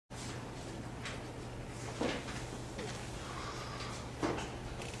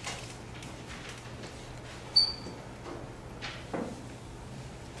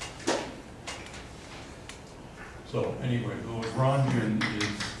anyway, the Lagrangian is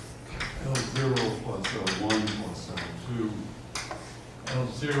L0 plus L1 plus L2.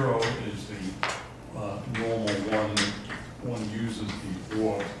 L0 is the normal one that one uses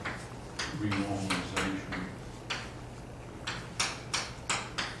before renormalization.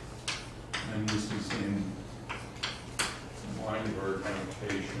 And this is in Weinberg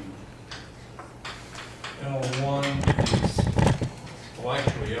notation. L1 is, well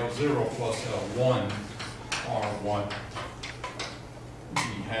actually L0 plus L1 are what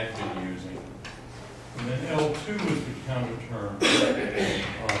we had been using. And then L2 is the counter term,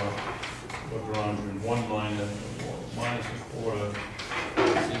 Lagrangian, 1 minus a quarter,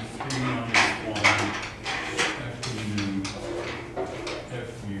 C3 minus 1, F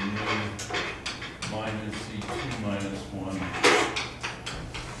mu minus C2 minus 1,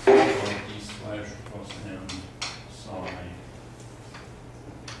 or D slash plus M psi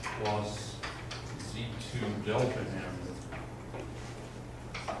plus Z2 delta M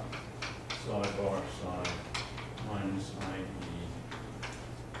psi bar psi minus IE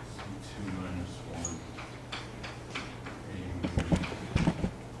C2 minus 1 A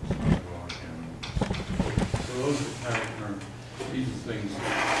psi bar M. So those are counter terms. These are things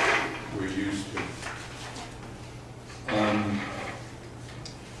we're used to.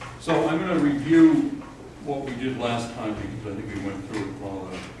 So I'm going to review what we did last time because I think we went through it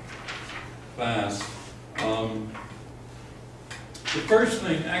rather fast. The first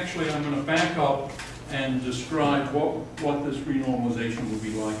thing, actually, I'm going to back up and describe what this renormalization would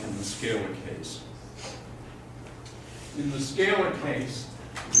be like in the scalar case. In the scalar case,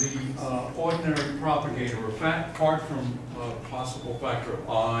 the ordinary propagator, apart from a possible factor of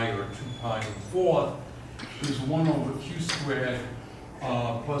I or 2 pi to the 4th, is 1 over q squared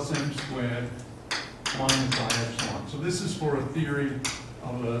plus m squared minus I epsilon. So this is for a theory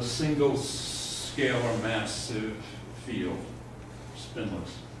of a single scalar massive field,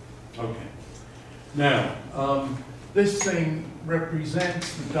 spinless. Okay. Now, this thing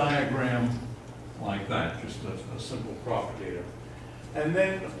represents the diagram like that, just a simple propagator. And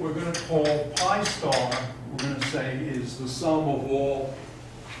then we're going to call pi star, we're going to say, is the sum of all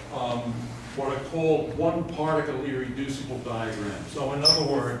what are called one particle irreducible diagrams. So in other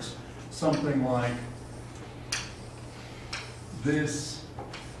words, something like this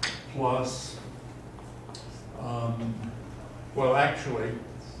plus, well actually,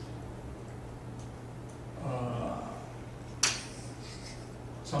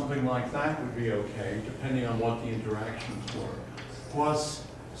 something like that would be okay, depending on what the interactions were. Plus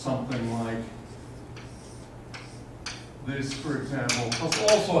something like this, for example, plus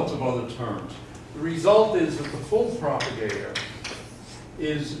all sorts of other terms. The result is that the full propagator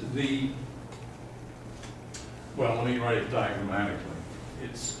is the, well, let me write it diagrammatically.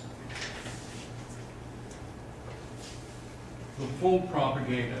 It's the full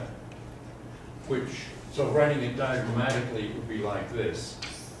propagator, which, so writing it diagrammatically, it would be like this.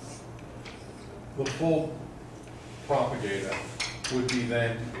 The full propagator would be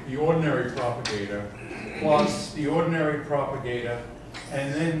then the ordinary propagator plus the ordinary propagator,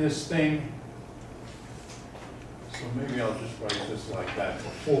 and then this thing, so maybe I'll just write this like that, for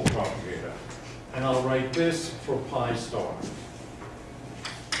full propagator. And I'll write this for pi star.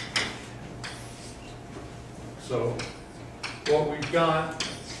 So what we've got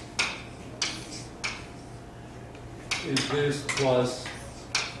is this plus,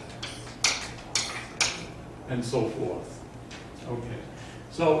 and so forth. Okay,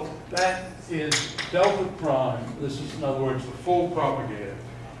 so that is delta prime. This is, in other words, the full propagator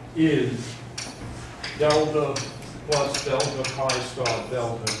is delta plus delta pi star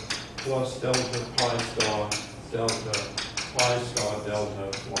delta plus delta pi star delta pi star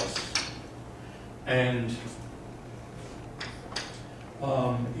delta plus. And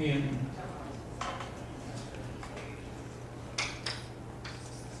in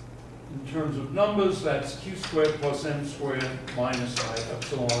terms of numbers, that's q squared plus m squared minus I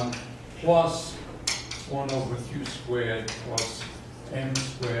epsilon plus 1 over q squared plus m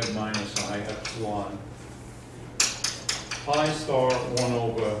squared minus I epsilon. Pi star 1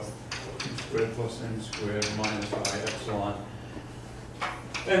 over q squared plus m squared minus I epsilon.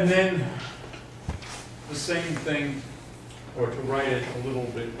 And then the same thing, or to write it a little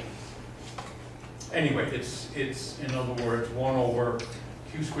bit, anyway, it's in other words, 1 over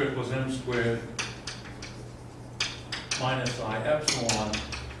q squared plus m squared minus I epsilon,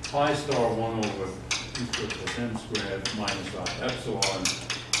 pi star 1 over q squared plus m squared minus I epsilon,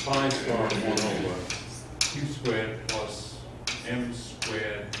 pi star 1 over q squared plus m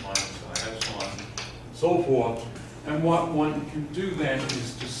squared minus I epsilon, so forth. And what one can do then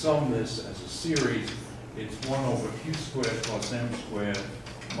is to sum this as a series it's 1 over q squared plus m squared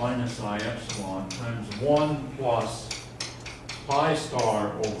minus I epsilon times 1 plus pi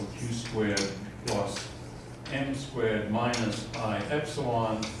star over q squared plus m squared minus I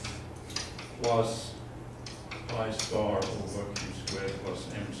epsilon plus pi star over q squared plus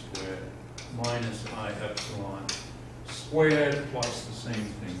m squared minus I epsilon squared plus the same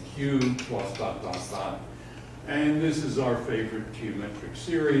thing q plus dot dot dot. And this is our favorite geometric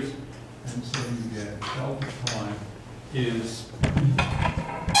series. And so you get delta prime is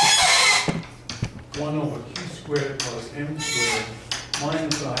 1 over q squared plus m squared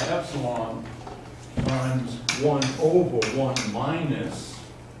minus I epsilon times 1 over 1 minus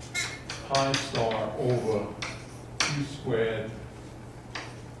pi star over q squared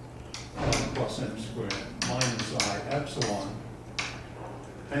plus m squared minus I epsilon.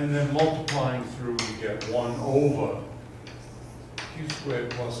 And then multiplying through, we get 1 over q squared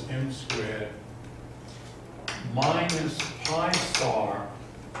plus m squared minus pi star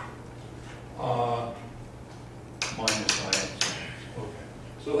minus I epsilon. Okay.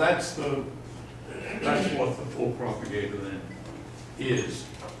 So that's what the full propagator then is.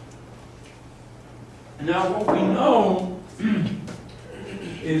 Now what we know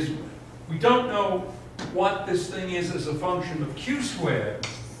is we don't know what this thing is as a function of q squared,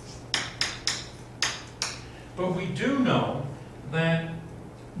 but we do know that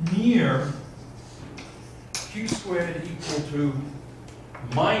near q squared equal to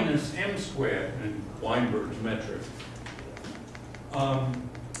minus m squared in Weinberg's metric,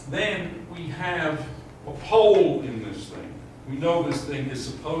 then we have a pole in this thing. We know this thing is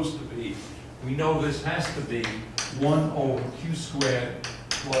supposed to be, we know this has to be 1 over q squared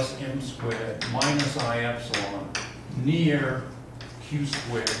plus m squared minus I epsilon near q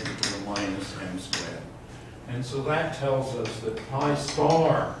squared equal to minus m squared. And so that tells us that pi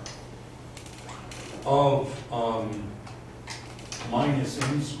star of minus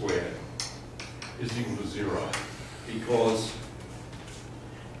m squared is equal to 0. Because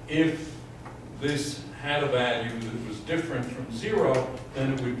if this had a value that was different from 0,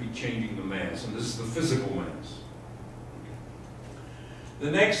 then it would be changing the mass. And this is the physical mass.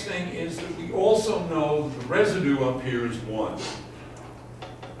 The next thing is that we also know that the residue up here is 1.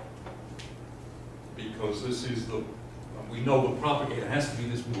 Because this is the, we know the propagator has to be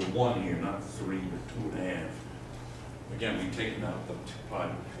this with a 1 here, not 3 or 2.5. Again, we've taken out the 2 pi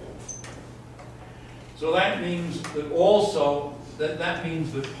before. So that means that also, that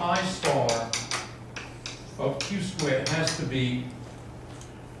means that pi star of q squared has to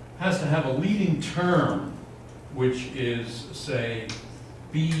have a leading term, which is, say,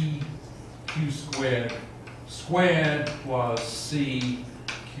 b q squared squared plus c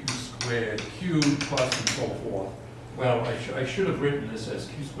q squared cubed plus and so forth. Well, I should have written this as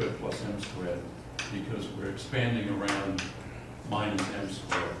q squared plus m squared because we're expanding around minus m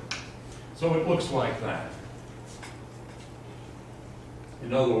squared. So it looks like that.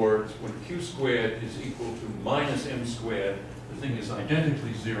 In other words, when q squared is equal to minus m squared, the thing is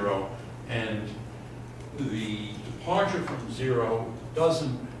identically 0, and the departure from 0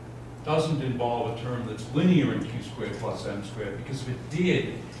 doesn't involve a term that's linear in q squared plus m squared, because if it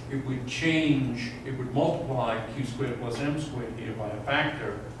did, it would change, it would multiply q squared plus m squared here by a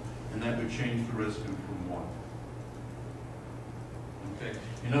factor, and that would change the residue from 1. Okay?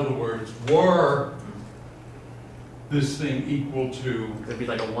 In other words, were this thing equal to... It would be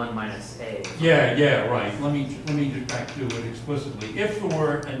like a 1 minus a. Yeah, right. Let me get back to it explicitly. If there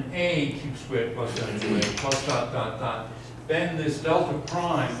were an a q squared plus m squared plus dot dot dot, then this delta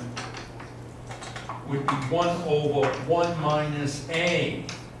prime would be 1 over 1 minus a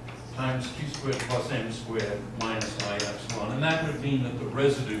times q squared plus m squared minus I epsilon. And that would mean that the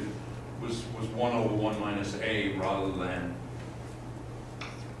residue was 1 over 1 minus a rather than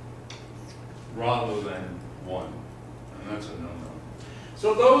 1. And that's a no-no.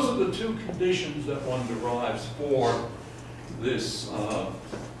 So those are the two conditions that one derives for this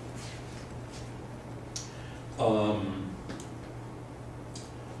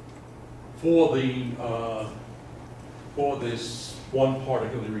for this one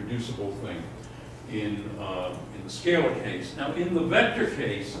particularly reducible thing in the scalar case. Now, in the vector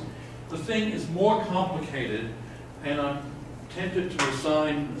case, the thing is more complicated, and I'm tempted to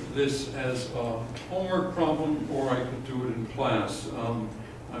assign this as a homework problem, or I could do it in class. I'm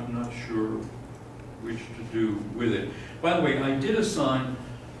not sure which to do with it. By the way, I did assign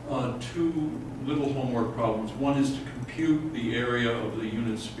 2 little homework problems. One is to compute the area of the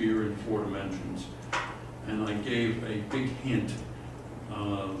unit sphere in 4 dimensions. And I gave a big hint.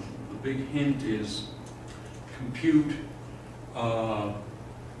 The big hint is compute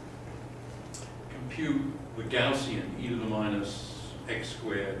compute the Gaussian e to the minus x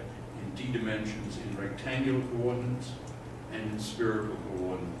squared in d dimensions in rectangular coordinates and in spherical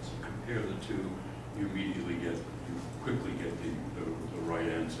coordinates. Compare the two, you quickly get the right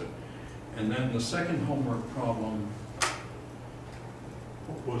answer. And then the second homework problem,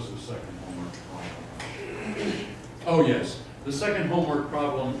 what was the second homework problem? Oh yes, the second homework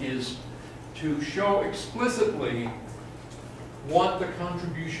problem is to show explicitly what the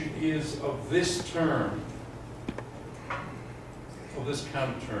contribution is of this term, of this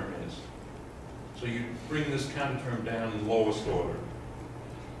counter term is. So you bring this counter term down in lowest order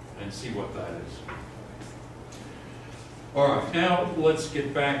and see what that is. All right, now let's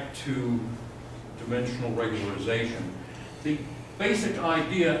get back to dimensional regularization. The basic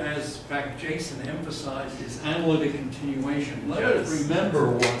idea, as in fact Jason emphasized, is analytic continuation. Let us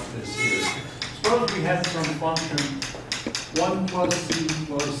remember what this is. Suppose we had some function 1 plus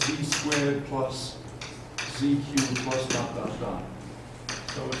z squared plus z cubed plus dot dot dot.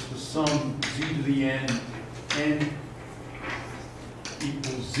 So it's the sum z to the n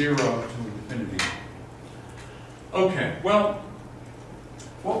equals 0 to infinity. Okay, well,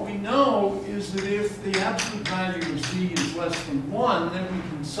 what we know is that if the absolute value of z is less than 1, then we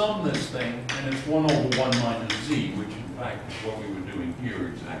can sum this thing, and it's 1 over 1 minus z, which in fact is what we were doing here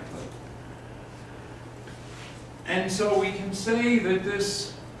exactly. And so we can say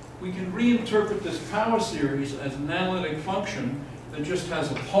that we can reinterpret this power series as an analytic function that just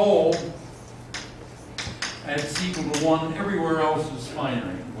has a pole at z equal to 1, everywhere else is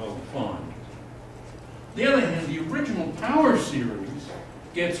finite, well defined. On the other hand, the original power series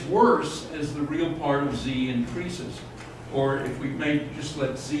gets worse as the real part of z increases. Or if we just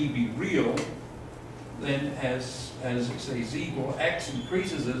let z be real, then as say z equal x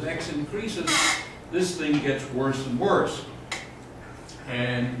increases, as x increases, this thing gets worse and worse.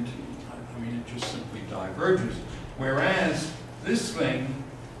 And I mean, it just simply diverges. Whereas this thing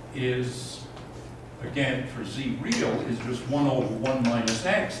is, again, for z real, is just 1 over 1 minus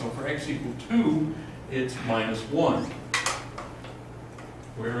x. So for x equal 2, it's minus 1.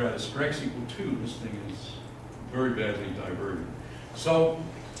 Whereas for x equal 2, this thing is very badly divergent. So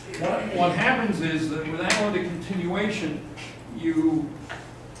what happens is that with analytic continuation, you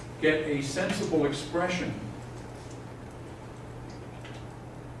get a sensible expression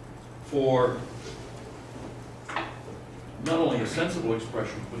for, not only a sensible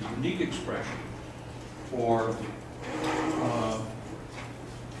expression, but a unique expression for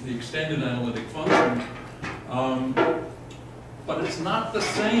the extended analytic function. But it's not the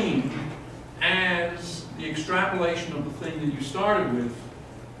same as the extrapolation of the thing that you started with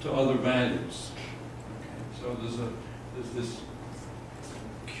to other values. Okay, so there's this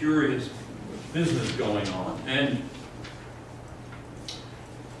curious business going on. And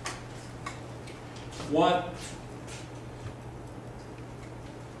what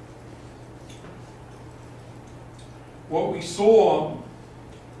we saw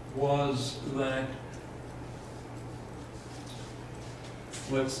was that,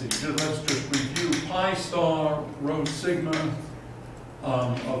 let's see, let's just review pi star rho sigma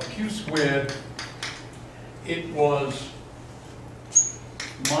of q squared. It was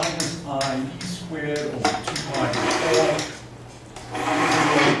minus I e squared over 2 pi to 4.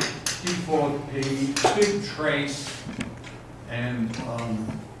 Default a big trace, and I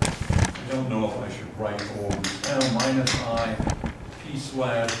don't know if I should write all this down. Minus I p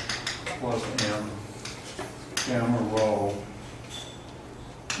slash plus m gamma rho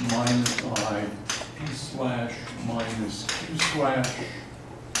minus I p slash minus q slash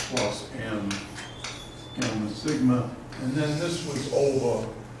plus m gamma sigma. And then this was over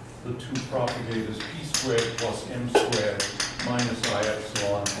the two propagators, p squared plus m squared minus I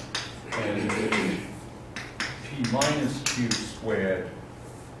epsilon and p minus q squared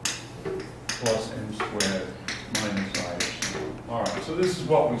plus m squared minus I epsilon. All right, so this is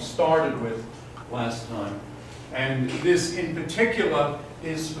what we started with last time. And this in particular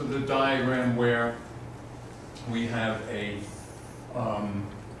is for the diagram where we have a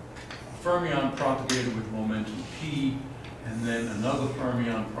fermion propagator with momentum p, and then another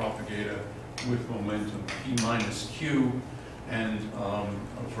fermion propagator with momentum p minus q, and a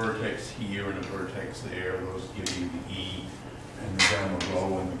vertex here and a vertex there. Those give you the E and the gamma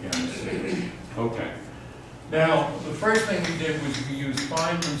rho and the gamma sigma. Okay. Now, the first thing we did was we used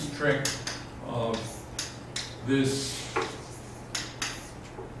Feynman's trick of this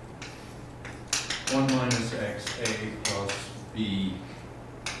 1 minus x a plus b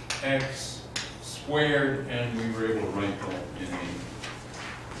x squared, and we were able to write that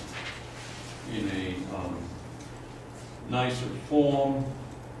in a nicer form.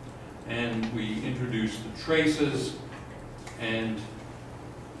 and we introduced the traces, and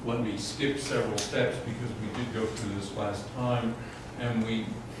let me skip several steps because we did go through this last time, and we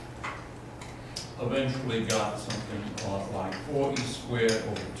eventually got something like 4e squared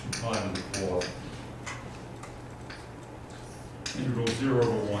over 2 pi to the 4th, integral 0 to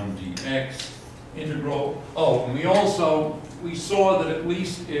 1 dx, integral, oh, and we saw that at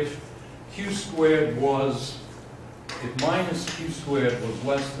least if q squared was, if minus q squared was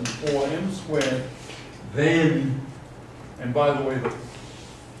less than 4m squared, then, and by the way,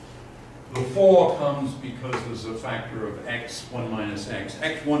 the 4 comes because there's a factor of x, 1 minus x.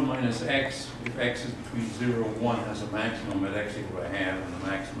 x1 minus x, if x is between 0 and 1, has a maximum at x equal to half, and the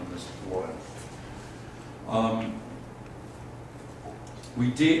maximum is 4.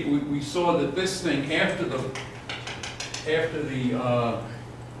 We saw that this thing, after the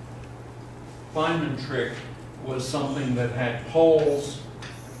Feynman trick, was something that had poles,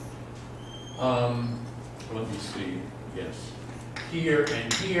 let me see, yes, here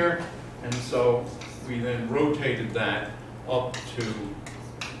and here, and so we then rotated that up to,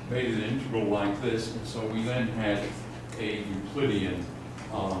 made it an integral like this, and so we then had a Euclidean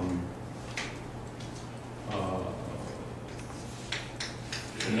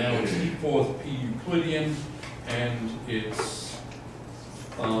and now it's e4th p Euclidean, and it's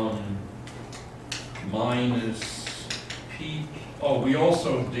minus p. Oh, we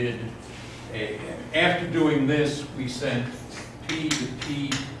also did, after doing this, we sent p to p,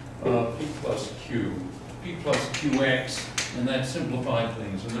 p plus q, p plus qx, and that simplified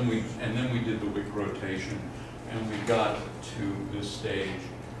things. And then we did the Wick rotation, and we got to this stage,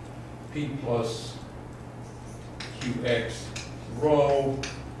 p plus qx rho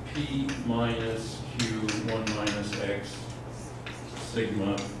p minus q 1 minus x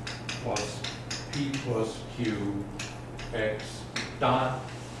sigma plus p plus q x dot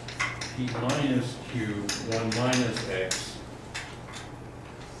p minus q 1 minus x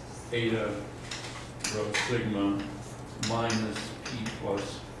eta rho sigma minus p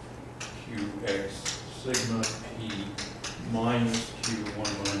plus qx sigma p minus q 1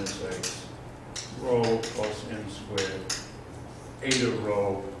 minus x rho plus m squared eta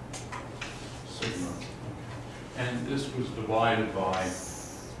rho sigma. And this was divided by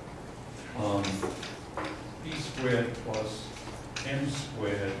p squared plus m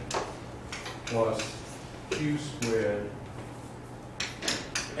squared plus q squared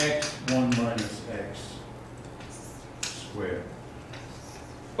x 1 minus x squared.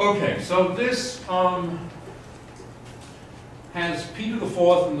 Okay, so this has p to the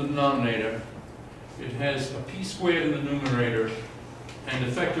 4th in the denominator. It has a p squared in the numerator, and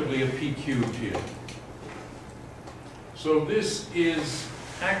effectively a p cubed here. So this is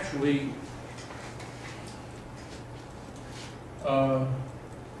actually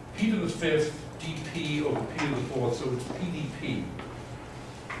p to the 5th dp over p to the 4th, so it's pdp,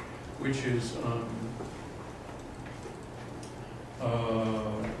 which is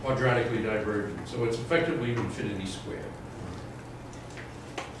quadratically divergent. So it's effectively infinity squared.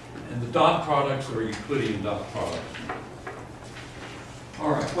 And the dot products are Euclidean dot products.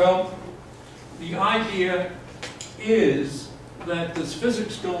 All right, well, the idea is that there's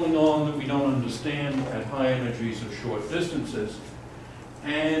physics going on that we don't understand at high energies or short distances.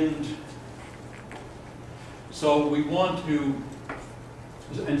 And so we want to,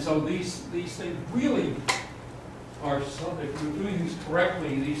 and so these things really are, so if we're doing these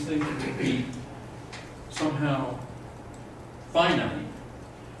correctly, these things would be somehow finite.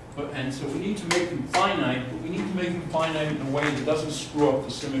 And so we need to make them finite, but we need to make them finite in a way that doesn't screw up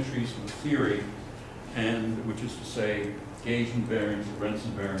the symmetries of the theory, and which is to say, gauge invariance, Lorentz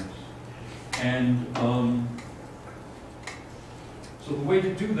invariance. And so the way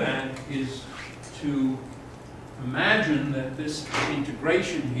to do that is to imagine that this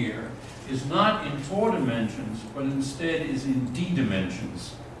integration here is not in 4 dimensions, but instead is in d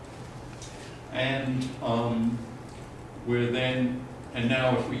dimensions. And we're then, and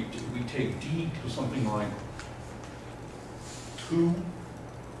now if we take d to something like 2,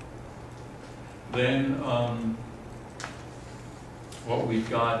 then what we've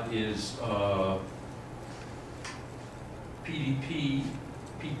got is PDP,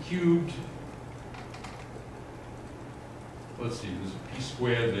 p cubed, let's see, there's a p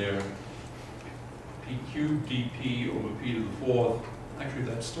squared there, p cubed dp over p to the 4th. Actually,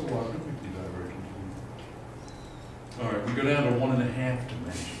 that's still logarithmically divergent. All right, we go down to 1.5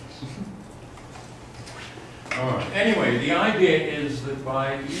 dimensions. All right, anyway, the idea is that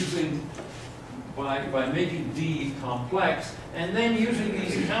by using, by making d complex, and then using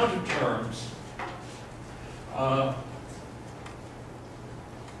these counter terms,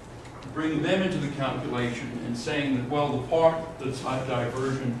 bringing them into the calculation and saying that, well, the part that's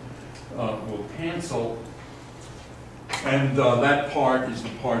divergent will cancel, and that part is the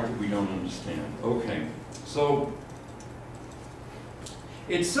part that we don't understand. Okay, so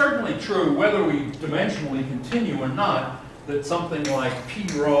it's certainly true, whether we dimensionally continue or not, that something like P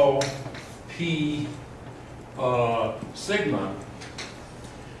rho, P sigma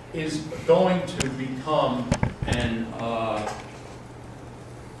is going to become an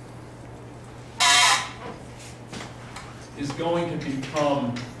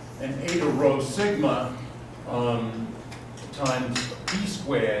eta rho sigma times p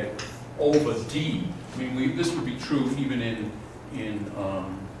squared over d. I mean, this would be true even in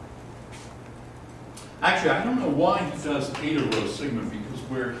actually, I don't know why he does eta rho sigma, because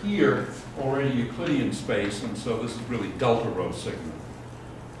we're here already Euclidean space, and so this is really delta rho sigma.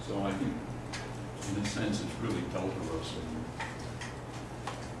 So I think, in a sense, it's really delta rho sigma.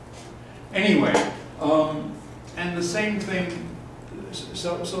 Anyway, and the same thing,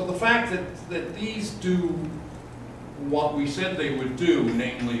 so the fact that these do what we said they would do,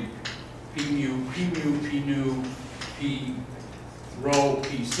 namely P mu, P nu, P rho,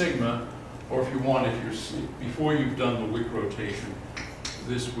 P sigma, or if you want, before you've done the Wick rotation,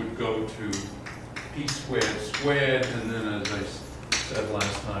 this would go to P squared squared, and then, as I said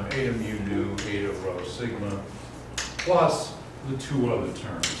last time, eta mu nu, eta rho sigma, plus the two other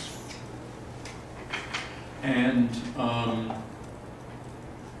terms. And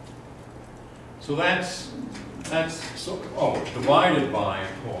so that's divided by,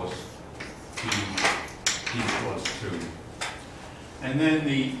 of course, P plus 2. And then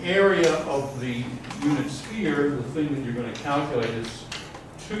the area of the unit sphere, the thing that you're going to calculate, is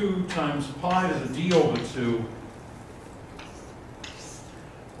 2 times pi to the d over 2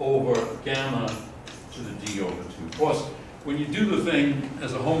 over gamma to the d over 2. Of course, when you do the thing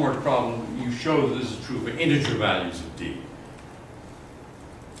as a homework problem, you show that this is true for integer values of d.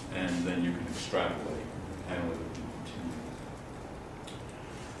 And then you can extrapolate analytically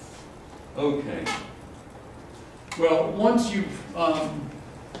continue. Okay. Well, once you've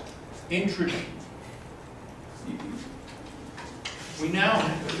we now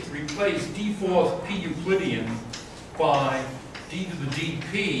replace d4 p Euclidean by d to the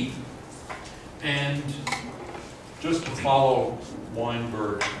dp, and just to follow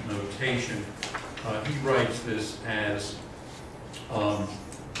Weinberg notation, he writes this as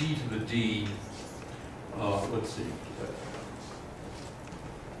d to the d, let's see,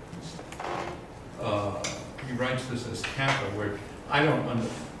 he writes this as kappa, where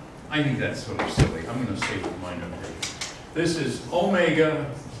I think that's sort of silly. I'm going to say with my notation. This is omega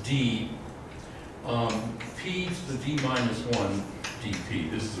d p to the d minus 1 dp.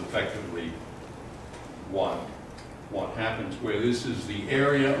 This is effectively what happens, where this is the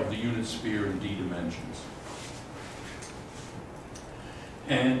area of the unit sphere in d dimensions.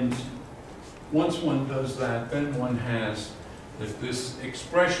 And once one does that, then one has that this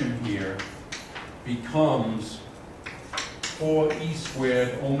expression here becomes 4e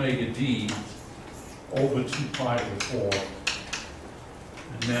squared omega d over 2 pi to the 4.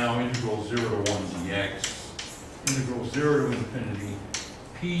 And now integral 0 to 1 dx, integral 0 to infinity,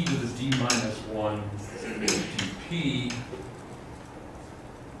 p to the d minus 1 dp.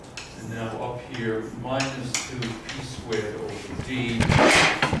 And now up here, minus 2p squared over d,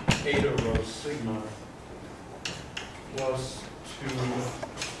 eta rho sigma, plus 2q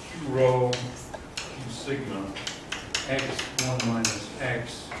rho q sigma, x 1 minus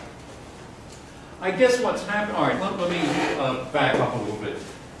x. I guess what's happened, all right, let me back up a little bit.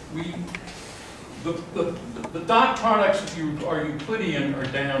 The dot products that are Euclidean are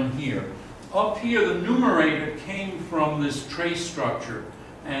down here. Up here, the numerator came from this trace structure,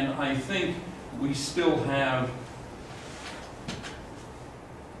 and I think we still have,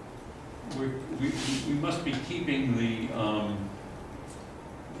 we must be keeping the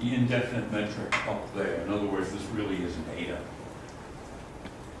indefinite metric up there. In other words, this really is an eta.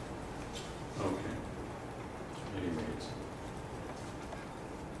 Okay. Anyways.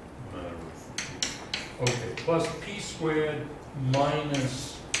 Okay, plus p squared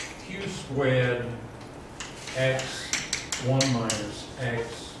minus q squared x 1 minus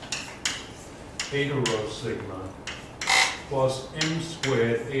x eta rho sigma plus m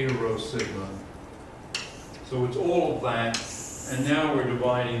squared eta rho sigma. So it's all of that, and now we're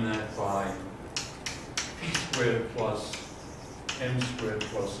dividing that by p squared plus m squared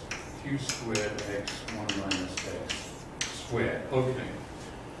plus q squared x 1 minus x squared. Okay.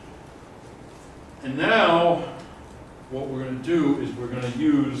 And now what we're going to do is we're going to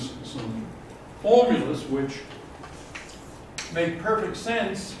use some formulas which make perfect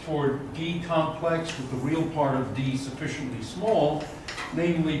sense for D complex with the real part of D sufficiently small,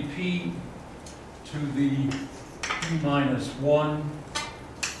 namely P to the P minus 1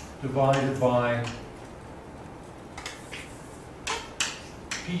 divided by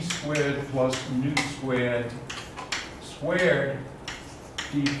P squared plus nu squared squared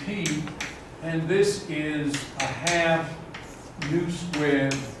dP, and this is a half nu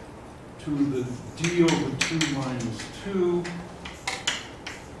squared to the d over 2 minus 2.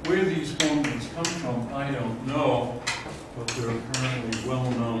 Where these formulas come from, I don't know, but they're apparently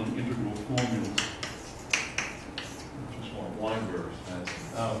well-known integral formulas, which is what Weinberg has.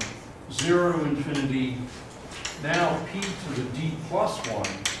 0 to infinity, now p to the d plus 1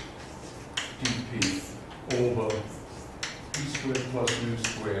 dp over p squared plus nu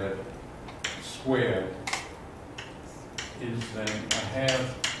squared squared is then a half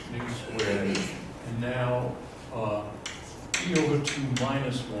nu squared, and now d over 2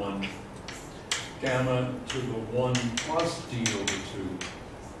 minus 1 gamma to the 1 plus d over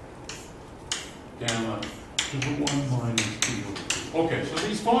 2 gamma to the 1 minus d over 2. Okay, so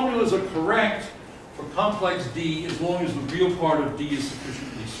these formulas are correct for complex D as long as the real part of D is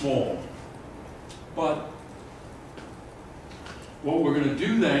sufficiently small. But what we're going to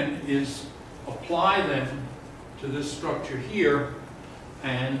do then is apply them to this structure here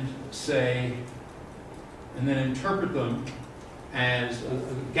and say, and then interpret them as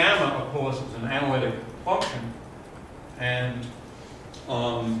gamma, of course, is an analytic function, and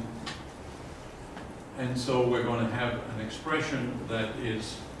so we're going to have an expression that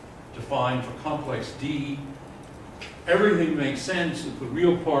is defined for complex D. Everything makes sense if the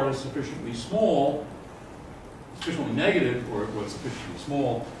real part is sufficiently small, sufficiently negative, or it was sufficiently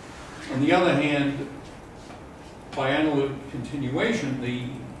small. On the other hand, by analytic continuation, the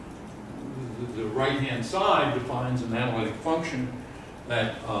right-hand side defines an analytic function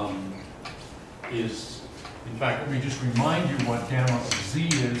that is, in fact, let me just remind you what gamma of z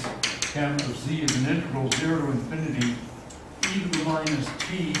is. Gamma of z is an integral 0 to infinity e to the minus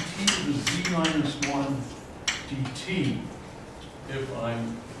t, t to the z minus 1 dt. If my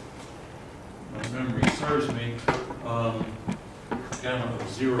memory serves me, gamma of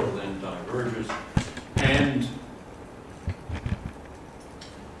 0 then diverges. And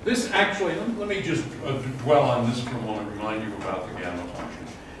this actually, let me just dwell on this for a moment, remind you about the gamma function.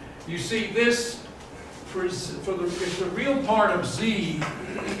 You see, this, if the real part of z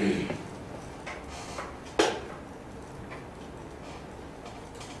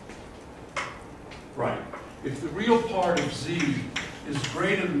right, if the real part of z is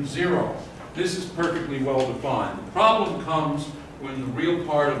greater than 0, this is perfectly well defined. The problem comes when the real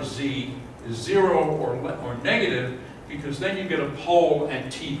part of z is 0 or negative, because then you get a pole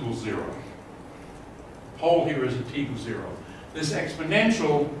at t equals 0. Pole here is at t equals 0. This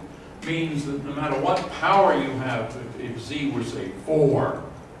exponential means that no matter what power you have, if z were, say, 4,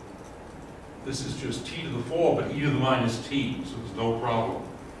 this is just t to the 4, but e to the minus t, so there's no problem.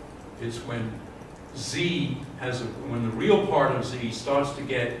 It's when z has when the real part of z starts to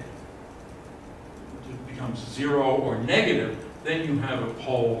becomes 0 or negative, then you have a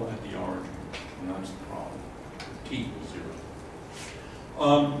pole at the origin, and that's the problem. T equals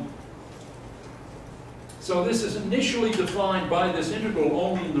 0. So this is initially defined by this integral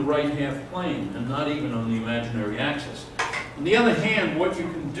only in the right half plane, and not even on the imaginary axis. On the other hand, what you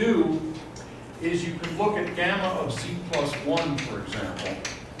can do is you can look at gamma of z plus 1, for example.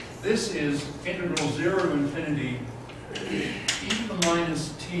 This is integral 0 to infinity e to the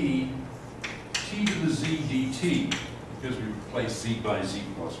minus t, t to the z dt, because we replace z by z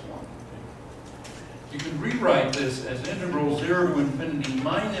plus 1. You can rewrite this as integral 0 to infinity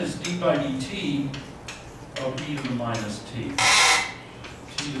minus d by dt of e to the minus t,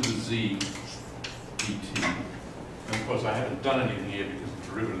 t to the z dt. And of course, I haven't done anything here because the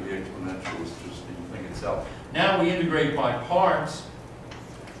derivative of the exponential is just the thing itself. Now we integrate by parts,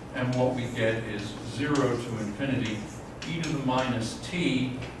 and what we get is 0 to infinity e to the minus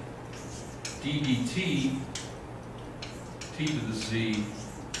t d dt, t to the z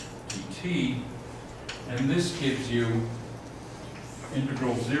dt, and this gives you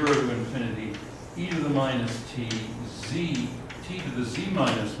integral 0 to infinity e to the minus t z, t to the z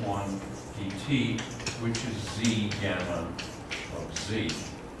minus 1 dt, which is z gamma of z.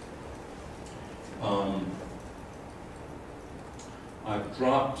 I've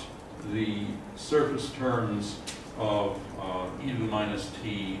dropped the surface terms of e to the minus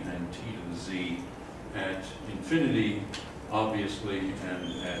t and t to the z at infinity, obviously,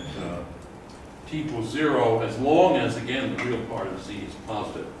 and at t equals 0, as long as, again, the real part of z is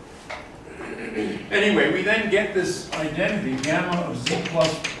positive. Anyway, we then get this identity, gamma of z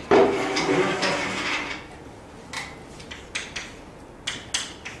plus.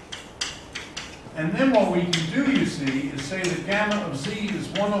 And then what we can do, you see, is say that gamma of z is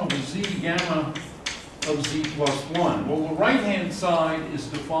 1 over z gamma of z plus 1. Well, the right-hand side is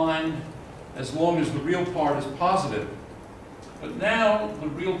defined as long as the real part is positive. But now the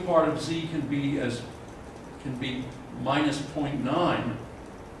real part of z can be minus 0.9,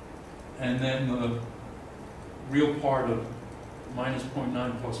 and then the real part of minus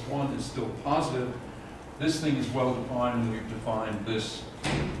 0.9 plus 1 is still positive. This thing is well defined, and we've defined this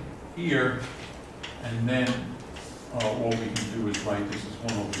here. And then what we can do is write this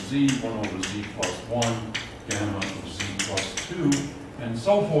as 1 over z plus 1, gamma of z plus 2, and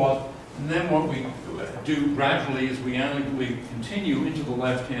so forth. And then what we do gradually is we analytically continue into the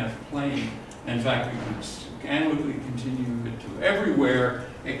left-hand plane. In fact, we can analytically continue it to everywhere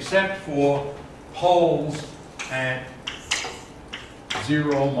except for poles at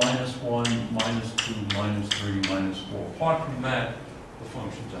 0, minus 1, minus 2, minus 3, minus 4. Apart from that, the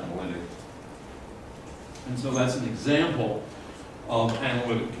function's analytic. And so that's an example of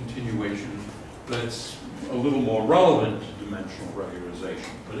analytic continuation that's a little more relevant to dimensional regularization.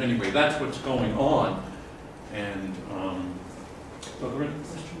 But anyway, that's what's going on. And are there any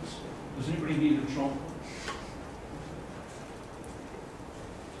questions? Does anybody need a chalk?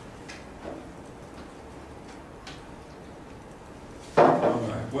 All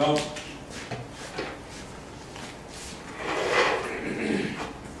right, well,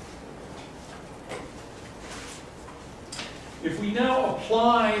 if we now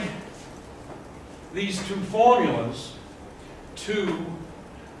apply these two formulas to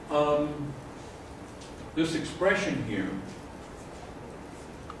this expression here,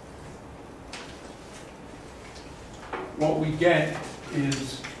 what we get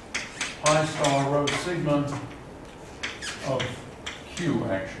is pi star rho sigma of q,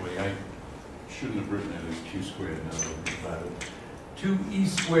 actually. I shouldn't have written it as q squared now that I think about it. 2e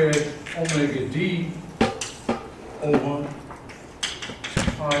squared omega d over 2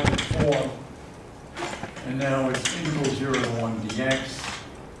 pi to 4. And now it's integral 0 to 1 dx.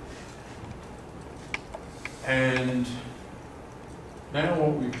 And now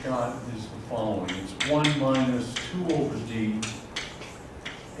what we've got is the following. It's 1 minus 2 over d,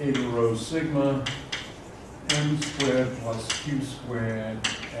 a to rho sigma, m squared plus q squared,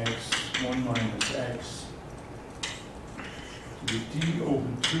 x, 1 minus x, to the d over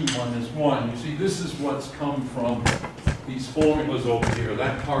 2 minus 1. You see, this is what's come from these formulas over here.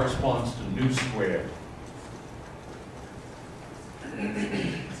 That corresponds to nu squared.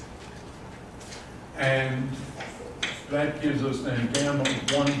 And that gives us then gamma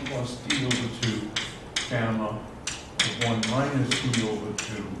of 1 plus d over 2, gamma of 1 minus d over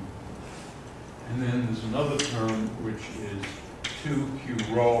 2. And then there's another term which is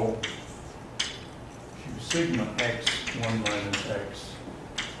 2q rho q sigma x 1 minus x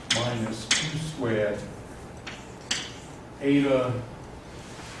minus q squared eta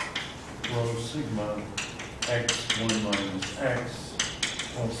rho sigma x 1 minus x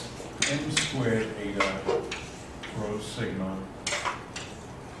plus m squared eta rho sigma,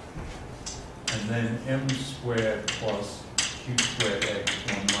 and then m squared plus q squared x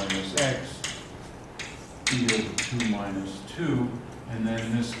 1 minus x d over 2 minus 2, and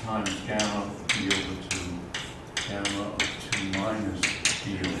then this times gamma d over 2, gamma of 2 minus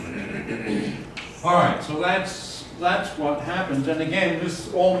d over 2. All right, so that's what happens. And again,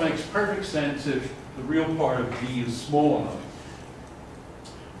 this all makes perfect sense if the real part of d is small enough.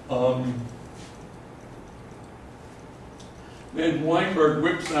 Then Weinberg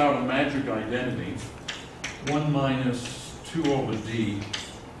whips out a magic identity, 1 minus 2 over d,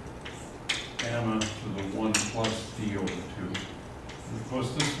 gamma to the 1 plus d over 2. And of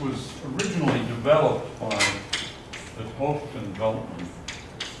course, this was originally developed by the Hoft and Veltman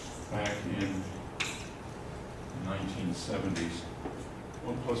back in the 1970s.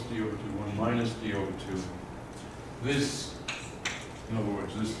 1 plus d over 2, 1 minus d over 2. This, in other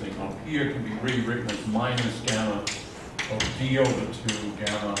words, this thing up here can be rewritten as minus gamma of d over 2,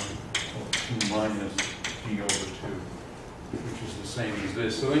 gamma of 2 minus d over 2, which is the same as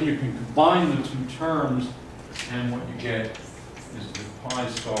this. So then you can combine the two terms, and what you get is that pi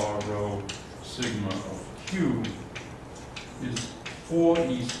star rho sigma of q is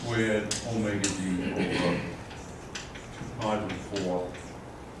 4e squared omega d over 2 pi to the 4,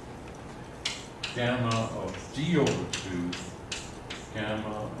 gamma of d over 2,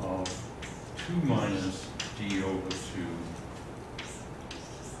 gamma of 2 minus d over 2,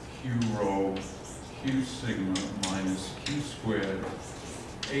 q rho q sigma minus q squared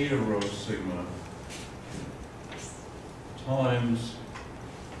eta rho sigma times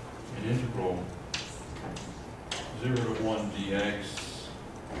an integral 0 to 1 dx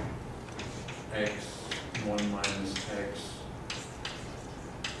x 1 minus x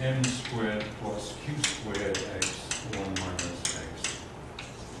m squared plus q squared x 1 minus x.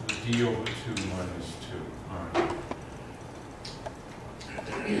 So d over 2 minus 2. All right.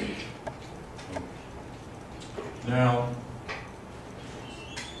 Now,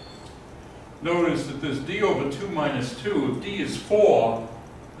 notice that this d over 2 minus 2, if d is 4,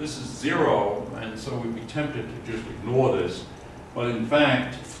 this is 0, and so we'd be tempted to just ignore this. But in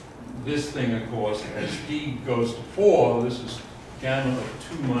fact, this thing, of course, as d goes to 4, this is gamma of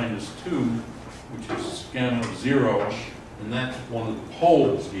 2 minus 2, which is gamma of 0, and that's one of the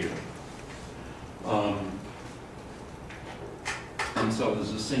poles here. And so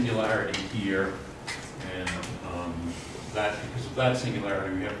there's a singularity here, and that, because of that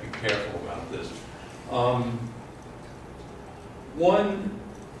singularity, we have to be careful about this. One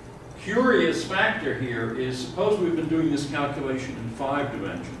curious factor here is, suppose we've been doing this calculation in 5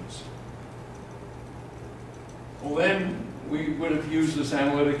 dimensions. Well, then we would have used this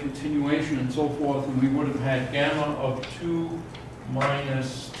analytic continuation and so forth, and we would have had gamma of 2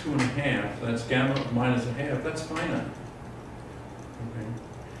 minus 2.5. That's gamma of minus 1/2. That's finite. Okay.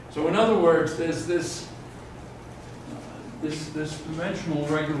 So in other words, there's this dimensional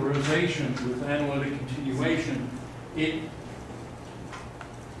regularization with analytic continuation. It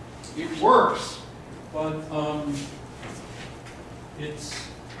works, but it's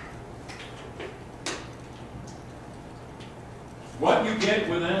what you get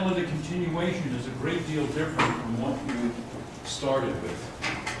with analytic continuation is a great deal different from what you started with.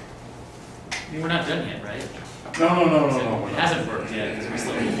 We're not done yet, right? No. It hasn't worked yet, because we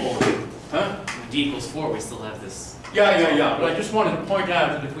still have the full. Huh? D equals 4, we still have this. Yeah. But I just wanted to point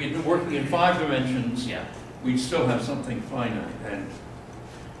out that if we had been working in 5 dimensions, Yeah. we'd still have something finite. And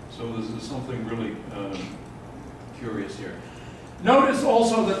so there's something really curious here. Notice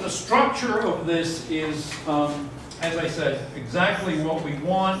also that the structure of this is, as I said, exactly what we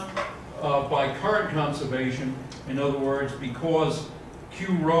want by current conservation. In other words, because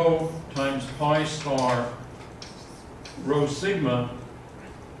Q rho times pi star rho sigma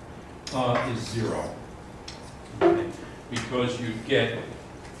is 0. Okay. Because you get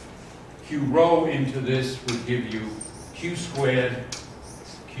Q rho into this would give you Q squared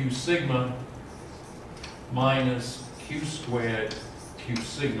Q sigma minus Q squared Q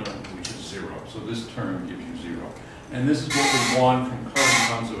sigma, which is 0. So this term gives you 0. And this is what we want from current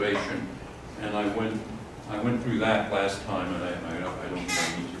conservation. And I went through that last time, and I don't think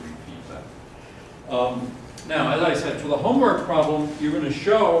I need to repeat that. Now, as I said, for the homework problem, you're going to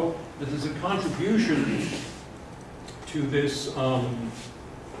show that there's a contribution to this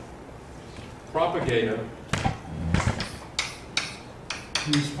propagator,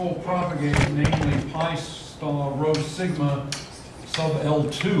 to this full propagator, namely pi star rho sigma sub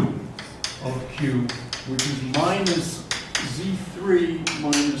L2 of Q, which is minus Z3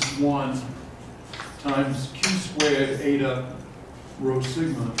 minus 1 times Q squared eta rho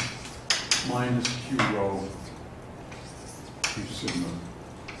sigma minus Q rho Q sigma.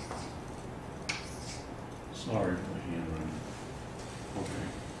 Sorry for the handwriting. Okay.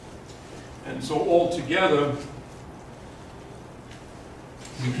 And so altogether,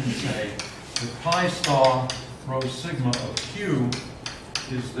 we can say that pi star rho sigma of Q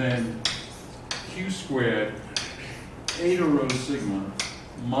is then Q squared eta rho sigma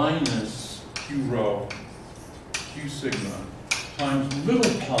minus Q rho Q sigma times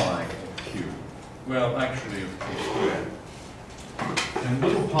little pi of Q. Well, actually of Q squared. And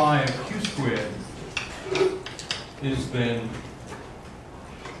little pi of Q squared is then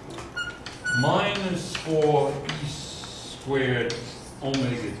minus 4e squared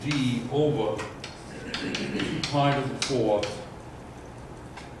omega d over pi to the 4th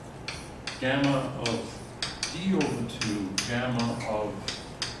gamma of d over 2 gamma of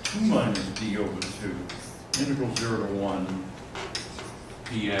 2 minus d over 2 integral 0 to 1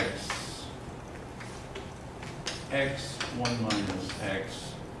 dx x 1 minus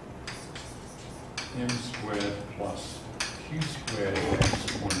x m squared plus q squared x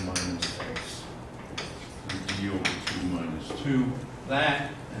 1 minus x and d over 2 minus 2.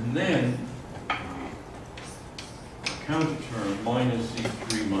 That, and then counter term minus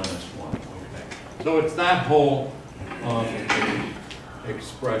z3 minus 1. Okay. So it's that whole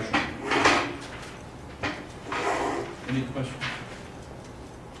expression. Any questions?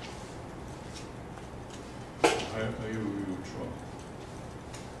 Are you sure?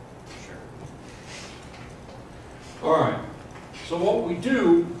 Sure. All right. So what we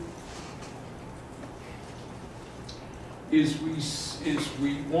do is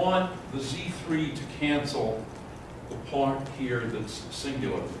we want the Z3 to cancel the part here that's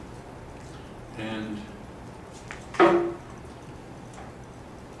singular. And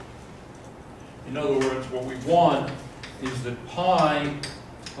in other words, what we want is that pi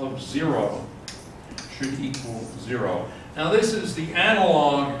of 0 should equal 0. Now this is the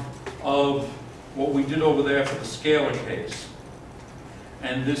analog of what we did over there for the scalar case.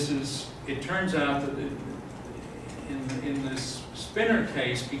 And this is, it turns out that in this spinor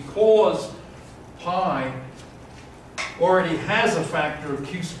case, because pi already has a factor of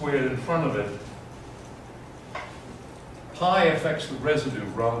q squared in front of it, pi affects the residue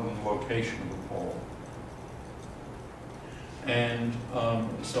rather than the location of the pole. And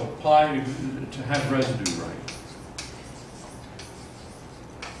so pi, to have residue right.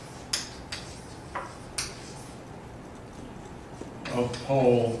 Of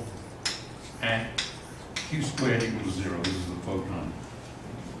pole at q squared equals 0. This is the photon.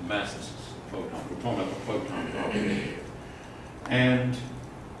 The mass is the photon. We're talking about the photon problem. And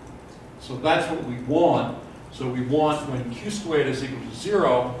so that's what we want. So we want when q squared is equal to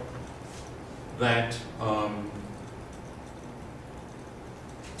 0 that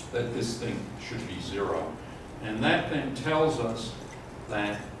that this thing should be 0. And that then tells us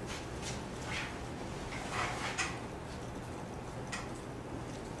that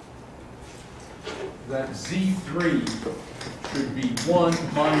Z3 should be 1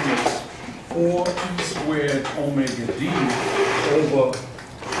 minus 4e squared omega d over 2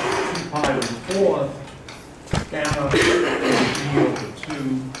 pi to the 4th gamma d over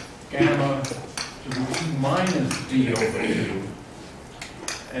 2 gamma to the 2 minus d over 2.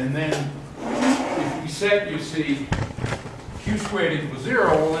 And then if we set, you see, q squared equals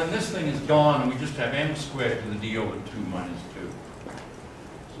 0, well then this thing is gone and we just have m squared to the d over 2 minus 2.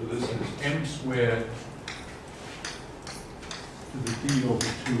 So this is m squared to the d over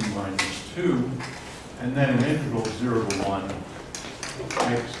 2 minus 2, and then an integral 0 to 1,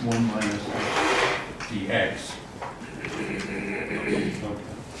 x1 minus x dx.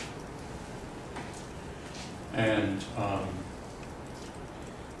 Okay. And,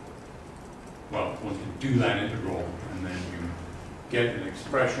 well, one can do that integral, and then you get an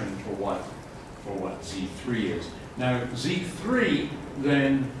expression for what Z3 is. Now, Z3,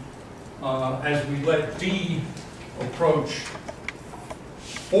 then, as we let d approach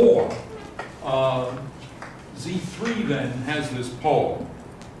 4, Z3 then has this pole.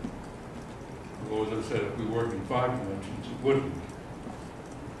 Although, as I said, if we work in 5 dimensions, it wouldn't.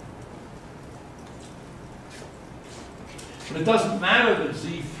 But it doesn't matter that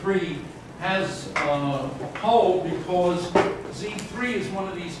Z3 has a pole because Z3 is one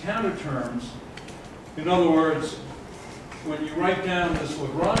of these counter terms. In other words, when you write down this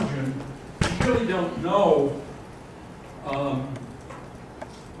Lagrangian, you really don't know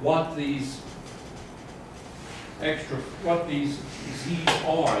what these z's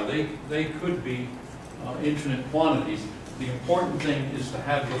are. They could be infinite quantities. The important thing is to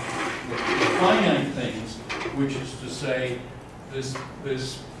have the finite things, which is to say this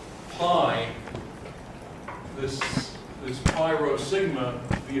pi, this pi rho sigma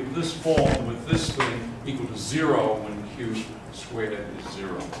be of this form with this thing equal to 0 when q squared is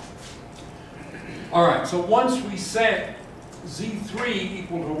 0. All right, so once we set Z3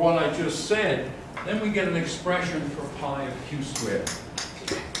 equal to what I just said, then we get an expression for pi of q squared.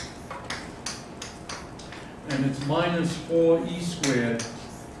 And it's minus 4e squared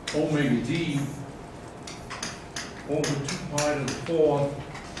omega d over 2 pi to the 4th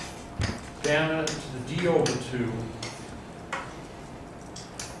gamma to the d over 2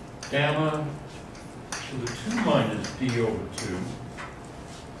 gamma to the 2 minus d over 2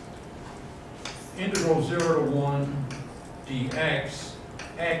 integral 0 to 1 dx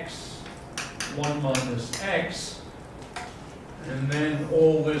x 1 minus x, and then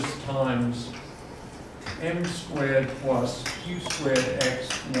all this times m squared plus q squared x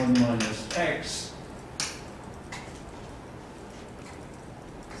 1 minus x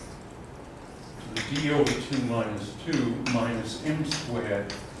to the d over 2 minus 2 minus m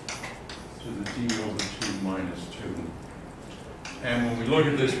squared to the d over 2 minus 2. And when we look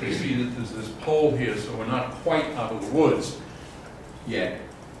at this, we see that there's this pole here, so we're not quite out of the woods yet.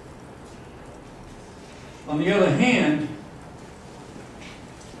 On the other hand,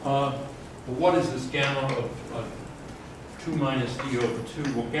 what is this gamma of 2 minus d over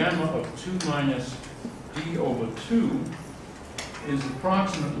 2? Well, gamma of 2 minus d over 2 is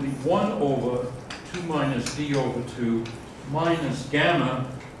approximately 1 over 2 minus d over 2 minus gamma,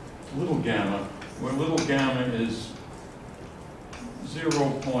 little gamma, where little gamma is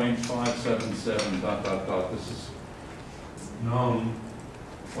 0.577 dot dot dot. This is known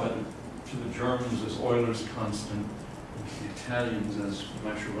to the Germans as Euler's constant, and to the Italians as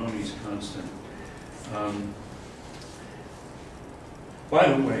Mascheroni's constant.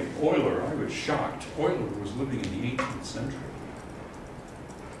 By the way, Euler, I was shocked. Euler was living in the 18th century.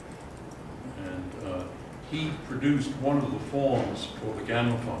 And he produced one of the forms for the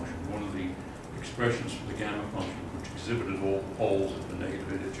gamma function, one of the expressions for the gamma function, which exhibited all the poles at the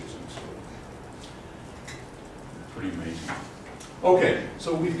negative integers and so on. Pretty amazing. Okay,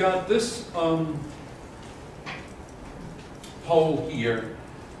 so we've got this pole here.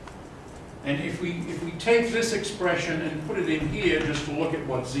 And if we take this expression and put it in here just to look at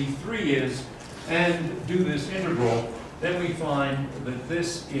what Z3 is and do this integral, then we find that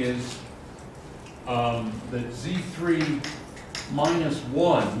this is that Z3 minus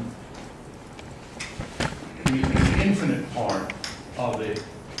 1, the infinite part of it,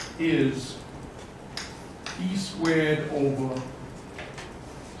 is e squared over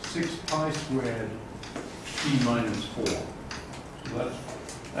 6 pi squared t minus 4. So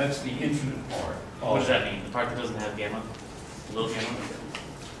that's the infinite part. What does that mean? The part that doesn't have gamma? The little gamma?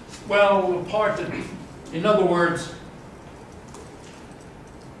 Well, the part that, in other words,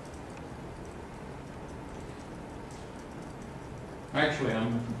 actually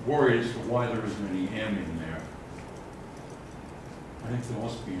I'm worried as to why there isn't any m in there. I think there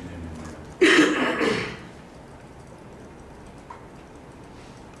must be an m in there.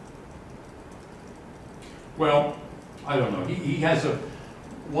 Well, I don't know. He has a,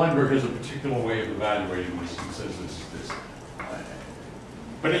 Weinberg has a particular way of evaluating this. He says this is this.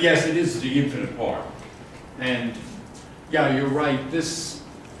 But yes, it is the infinite part. And yeah, you're right. This,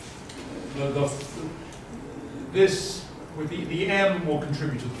 this, with the m will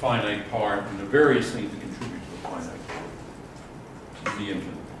contribute to the finite part, and the various things that contribute to the finite part, to the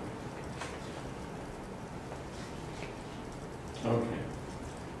infinite. Okay.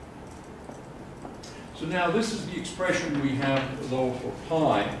 So now this is the expression we have though for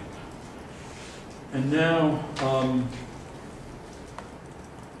pi. And now,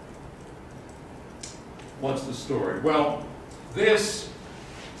 what's the story? Well, this,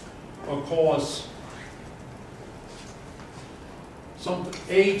 of course,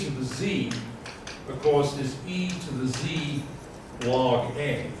 a to the z, of course, is e to the z log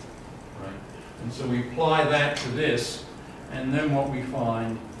a, right? And so we apply that to this, and then what we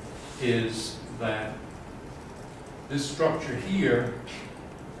find is that this structure here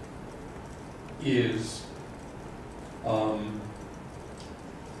is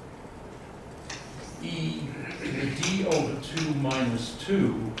e to the d over 2 minus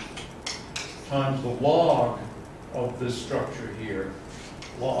 2 times the log of this structure here,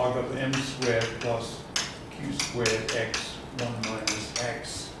 log of m squared plus q squared x 1 minus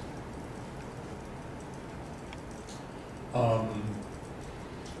x.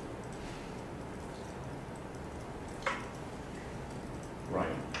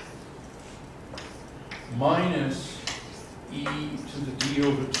 Right. Minus e to the d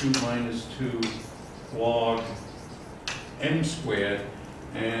over 2 minus 2 log m squared,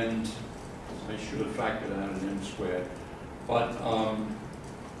 and I should have factored out an m squared, but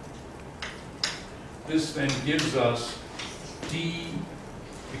this then gives us d,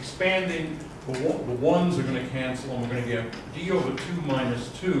 expanding, the ones are going to cancel, and we're going to get d over 2 minus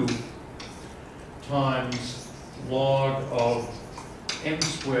 2 times log of m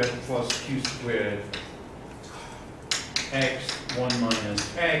squared plus q squared x 1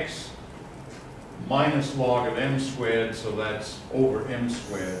 minus x minus log of m squared, so that's over m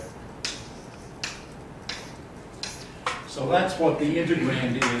squared. So that's what the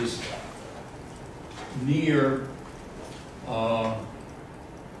integrand is near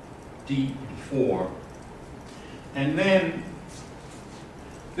D4. And then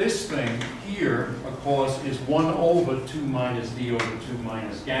this thing here, of course, is 1 over 2 minus d over 2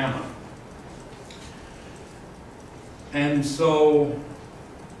 minus gamma. And so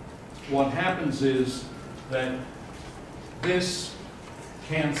what happens is that this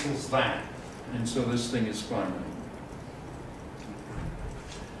cancels that, and so this thing is finite.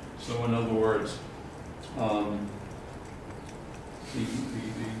 So in other words, the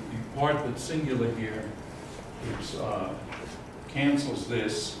part that's singular here is, cancels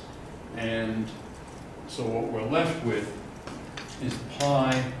this, and so what we're left with is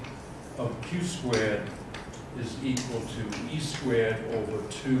pi of q squared is equal to e squared over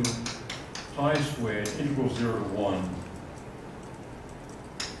 2 pi squared integral 0 to 1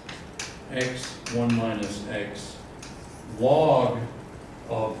 x 1 minus x log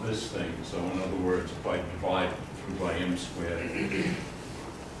of this thing. So in other words, if I divide through by m squared,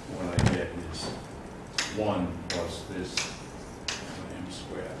 what I get is 1 plus this m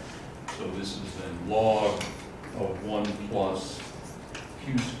squared. So this is then log of 1 plus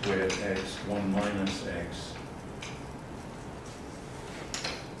q squared x, 1 minus x,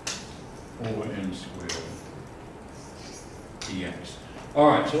 over m squared dx. All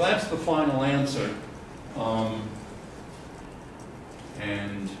right, so that's the final answer.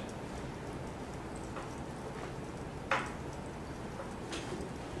 And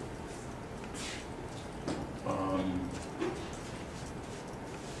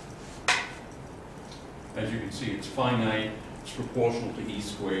as you can see, it's finite, it's proportional to e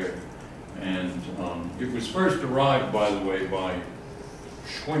squared, and it was first derived, by the way, by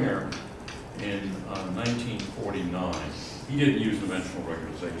Schwinger in 1949. He didn't use dimensional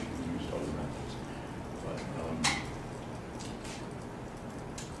regularization, he used other methods.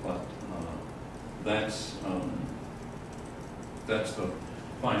 But that's the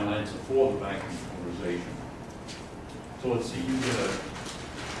final answer for the vacuum polarization. So let's see, you get a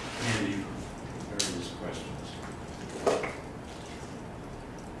handy various questions.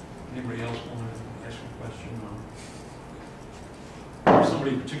 Anybody else want to ask a question? Or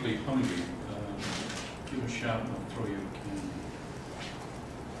somebody particularly hungry, give a shout and I'll throw you a candy.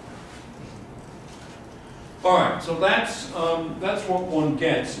 All right, so that's what one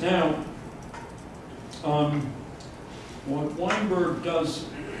gets. Now, what Weinberg does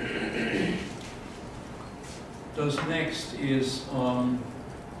next is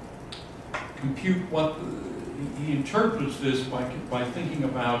compute what he interprets this by thinking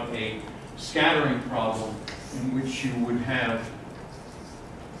about a scattering problem in which you would have,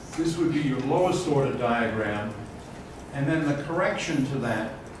 this would be your lowest order diagram, and then the correction to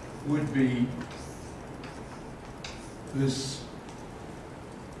that would be this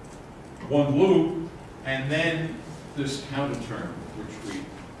one loop, and then this counter term, which we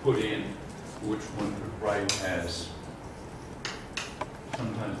put in, which one could write as,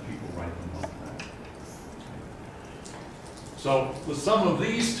 sometimes people write them like that. So the sum of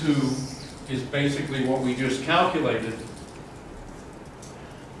these two is basically what we just calculated.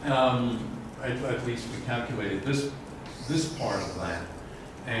 At least we calculated this part of that.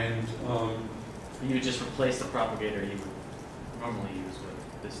 And you would just replace the propagator you would normally use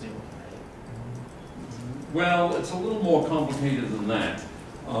with this new one, right? Well, it's a little more complicated than that.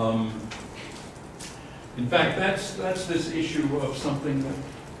 In fact, that's this issue of something that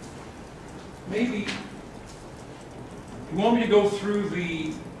maybe, you want me to go through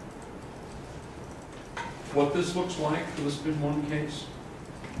what this looks like for the spin 1 case?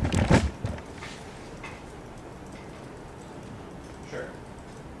 Sure.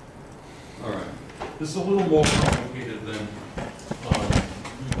 All right. This is a little more complicated than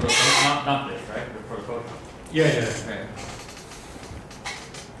not this, right? For the photon. yeah. Okay.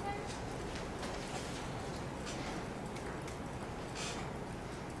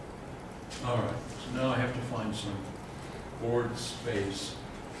 All right. So now I have to find some board space.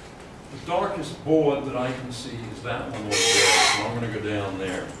 The darkest board that I can see is that one over there. So I'm going to go down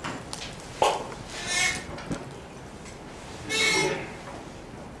there.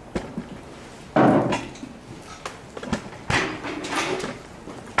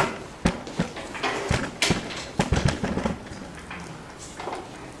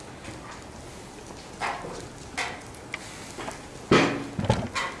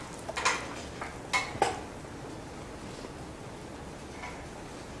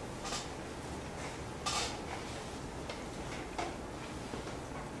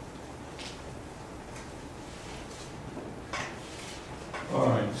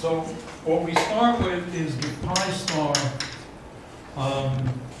 So what we start with is the pi star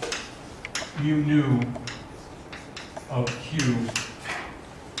mu nu of q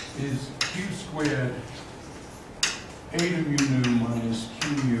is q squared a to mu nu minus q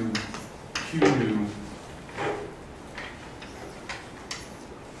nu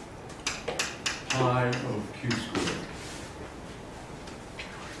pi of q squared.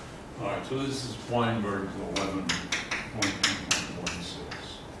 All right, so this is Weinberg's 11.2.16.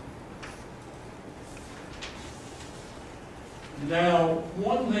 Now,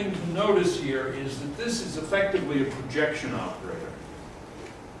 one thing to notice here is that this is effectively a projection operator.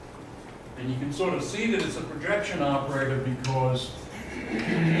 And you can sort of see that it's a projection operator because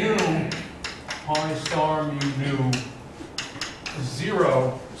mu pi star mu nu is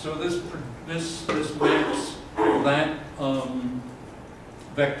 0. So this maps that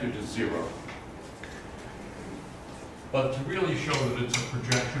vector to 0. But to really show that it's a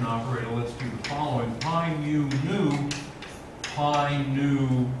projection operator, let's do the following. Pi mu nu pi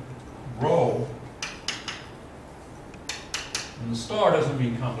nu rho. And the star doesn't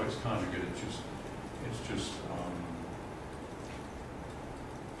mean complex conjugate, it's just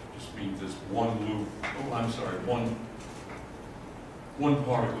means this one loop, oh, I'm sorry, one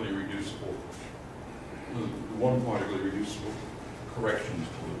partically reducible, one partically reducible corrections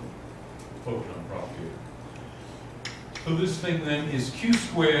to the photon propagator. So this thing then is q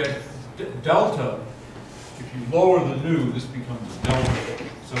squared delta. If you lower the nu, this becomes a delta.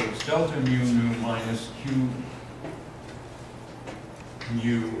 So it's delta mu nu minus q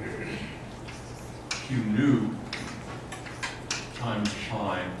nu times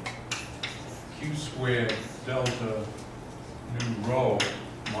pi, q squared delta nu rho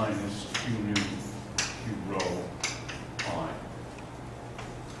minus q nu q rho pi.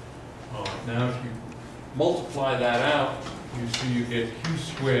 All right, now if you multiply that out, you see you get q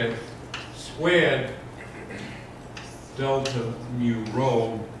squared delta mu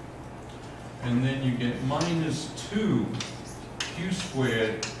rho, and then you get minus 2 q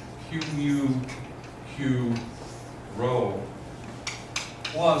squared q mu q rho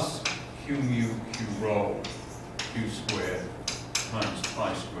plus q mu q rho q squared times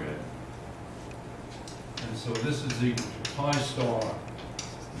pi squared. And so this is equal to pi star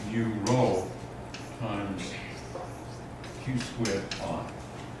mu rho times q squared pi.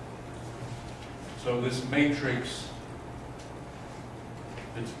 So this matrix,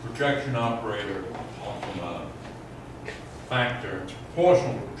 its projection operator from a factor, it's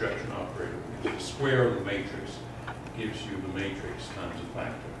proportional to projection operator, because the square of the matrix gives you the matrix times a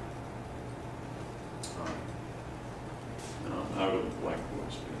factor. And I'm out of the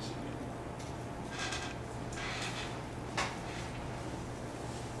blackboard space again.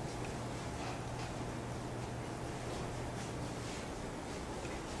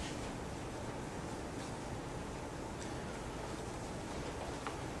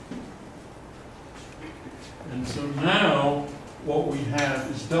 And so now what we have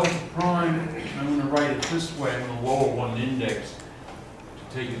is delta prime. I'm going to write it this way. I'm going to lower one index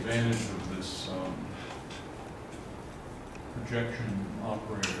to take advantage of this projection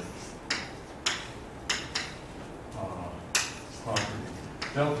operator property.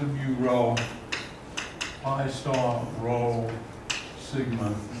 Delta mu rho, pi star rho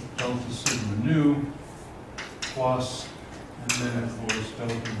sigma, delta sigma nu, plus, and then of course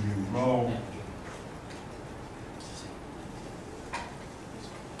delta mu rho.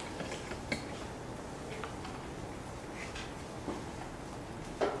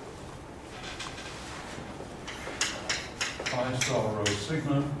 Pi star rho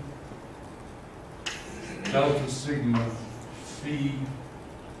sigma, delta sigma phi,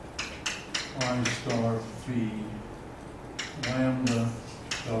 pi star phi lambda,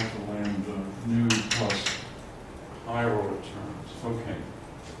 delta lambda nu plus higher order terms. Okay.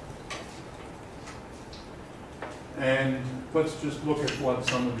 And let's just look at what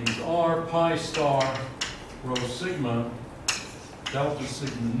some of these are. Pi star rho sigma, delta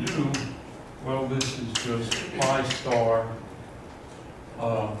sigma nu. Well, this is just pi star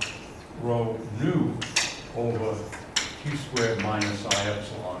rho nu over q squared minus I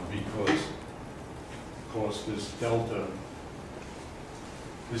epsilon, because of course this delta,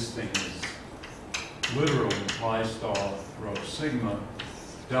 this thing is literally pi star rho sigma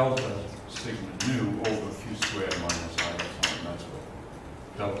delta sigma nu over q squared minus I epsilon. That's what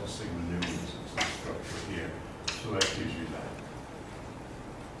delta sigma nu is, the structure here. So that gives you that.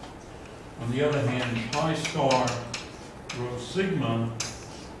 On the other hand, pi star rho sigma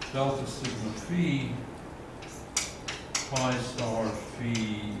delta sigma phi, pi star phi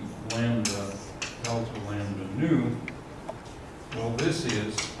lambda delta lambda nu. Well, this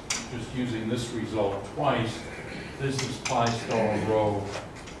is, just using this result twice, this is pi star rho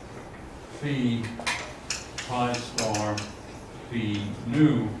phi, pi star phi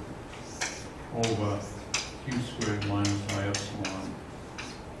nu over q squared minus I epsilon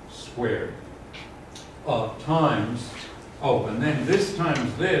squared times, oh, and then this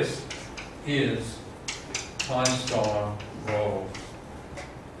times this is pi star rho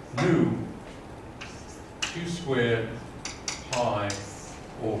nu q squared pi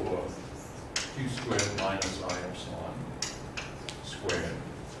over q squared minus I epsilon squared.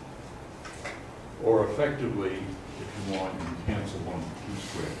 Or effectively, if you want, you can cancel one with q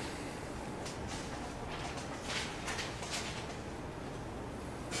squared.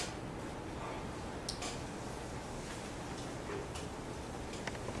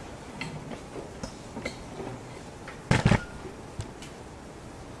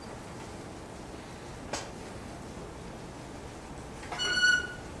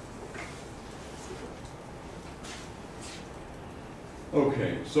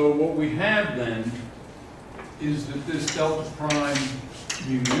 Okay, so what we have then is that this delta prime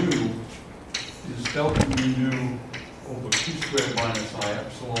mu nu is delta mu nu over q squared minus I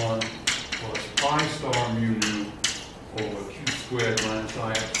epsilon plus pi star mu nu over q squared minus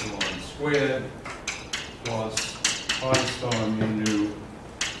I epsilon squared plus pi star mu nu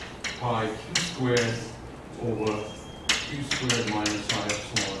pi q squared over q squared minus I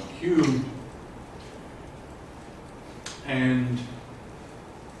epsilon cubed. And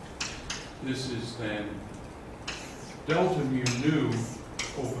this is then delta mu nu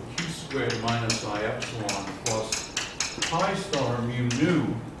over q squared minus I epsilon plus pi star mu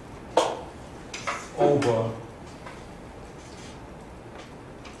nu over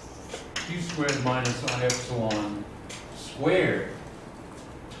q squared minus I epsilon squared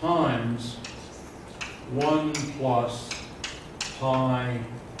times 1 plus pi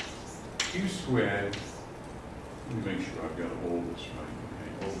q squared. Let me make sure I've got all this right.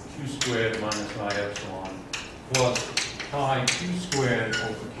 Okay. Over q squared minus I epsilon plus pi q squared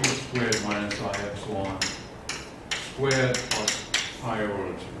over q squared minus I epsilon squared plus pi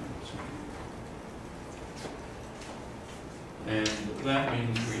over 2. And that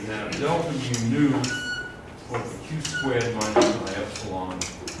means we have delta mu nu over q squared minus I epsilon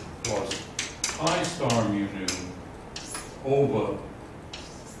plus pi star mu nu over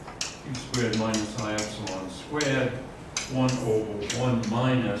q squared minus I epsilon squared 1 over 1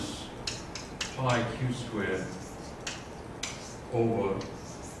 minus pi q squared over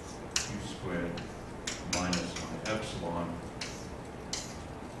q squared minus I epsilon,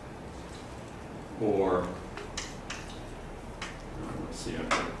 or let's see, I've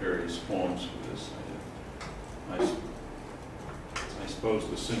got various forms for this. I suppose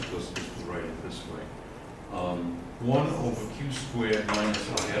the simplest is to write it this way. 1 over q squared minus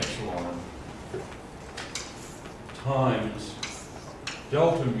I epsilon times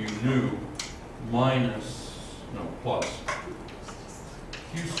delta mu nu minus, no, plus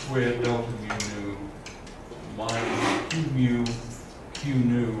q squared delta mu nu minus q mu q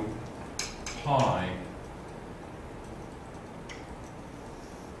nu pi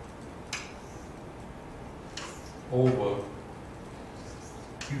over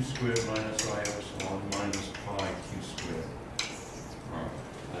q squared minus I epsilon minus pi q squared. All right,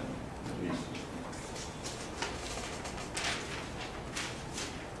 that at least.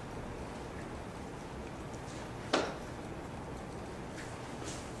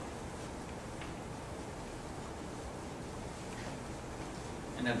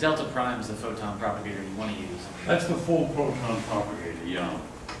 And now delta prime is the photon propagator you want to use. That's the full proton propagator, yeah.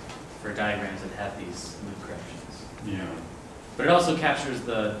 For diagrams that have these loop corrections. Yeah. But it also captures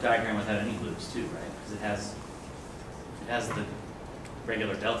the diagram without any loops too, right? Because it has the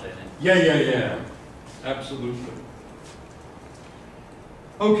regular delta in it. Yeah. Absolutely.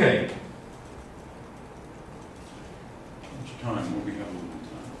 Okay. How much time? Will we have a little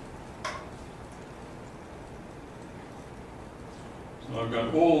time? So I've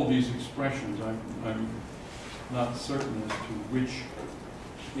got all of these expressions. I'm not certain as to which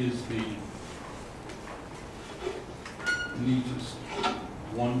is the neatest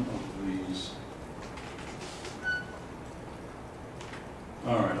one of these.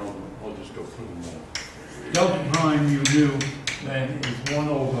 All right, I'll just go through them all. Delta prime mu nu then is 1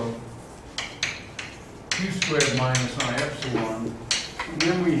 over q squared minus I epsilon. And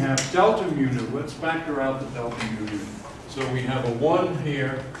then we have delta mu nu. Let's factor out the delta mu nu. So we have a 1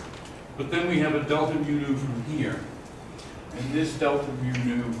 here, but then we have a delta mu nu from here. And this delta mu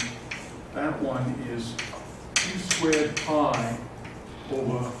nu, that one is q squared pi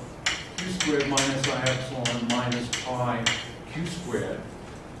over q squared minus I epsilon minus pi q squared.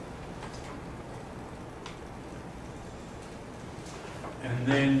 And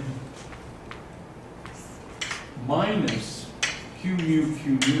then minus q mu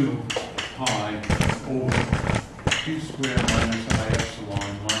q nu pi over q squared minus I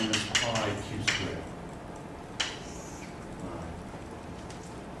epsilon minus pi q squared.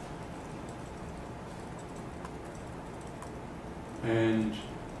 And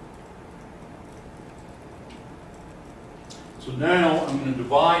so now I'm going to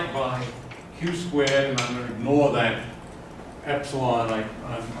divide by q squared, and I'm going to ignore that epsilon.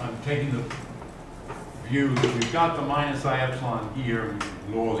 I'm taking the view that we've got the minus I epsilon here, and we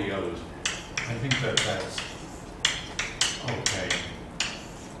ignore the others. I think that's okay.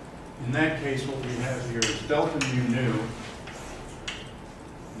 In that case, what we have here is delta mu nu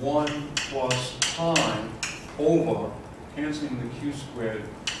 1 plus pi over, canceling the q squared,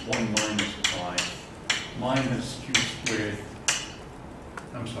 1 minus pi, minus q squared,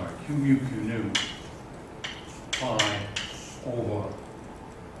 I'm sorry, q mu q nu, pi over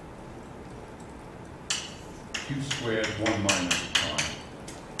q squared 1 minus pi.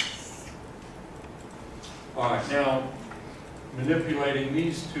 All right, now manipulating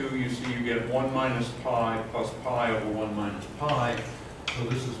these two, you see you get 1 minus pi plus pi over 1 minus pi. So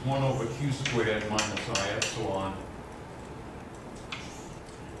this is 1 over q squared minus I epsilon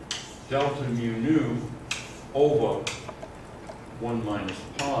delta mu nu over 1 minus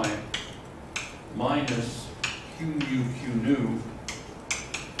pi minus q mu q nu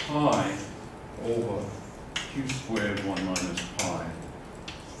pi over q squared 1 minus pi.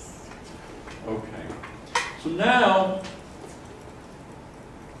 Okay. So now,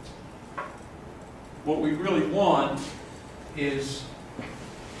 what we really want is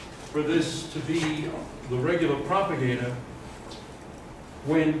for this to be the regular propagator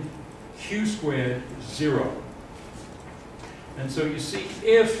when q squared is 0. And so you see,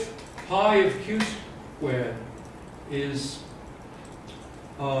 if pi of q squared is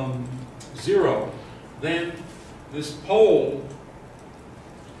 0, then this pole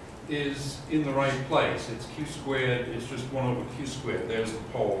is in the right place. It's q squared, it's just 1 over q squared. There's the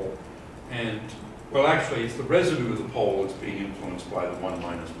pole. And, well, actually, it's the residue of the pole that's being influenced by the 1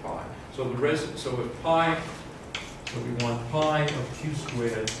 minus pi. So so if pi, so we want pi of q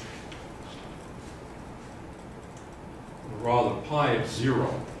squared, or rather pi of 0.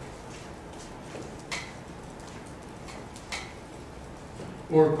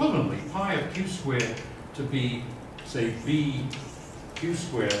 Or equivalently, pi of q squared to be, say, b q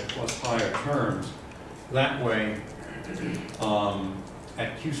squared plus higher terms. That way,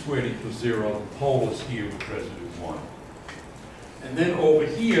 at q squared equals 0, the pole is here with residue 1. And then over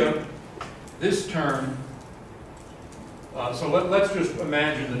here, this term, so let's just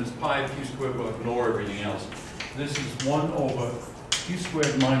imagine that it's pi of q squared, we'll ignore everything else. This is 1 over q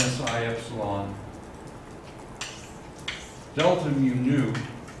squared minus I epsilon delta mu nu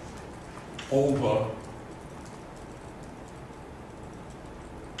over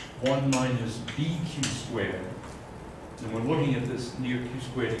 1 minus bq squared, and we're looking at this near q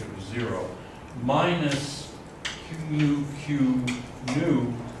squared equals 0, minus q mu q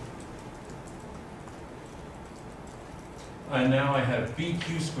nu, and now I have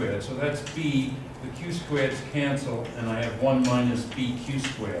bq squared, so that's b, the q squareds cancel, and I have 1 minus bq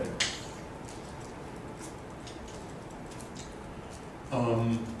squared.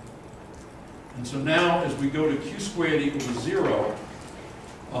 And so now, as we go to q squared equals 0,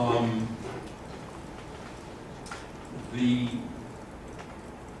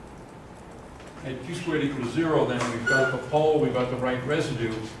 at q squared equals 0, then we've got the pole, we've got the right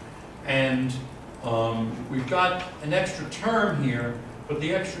residue, and we've got an extra term here, but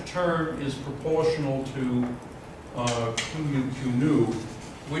the extra term is proportional to q mu q nu,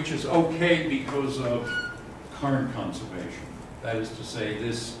 which is okay because of current conservation. That is to say,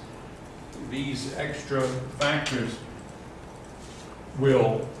 these extra factors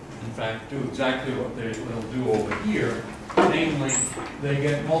will, in fact, do exactly what they'll do over here. Namely, they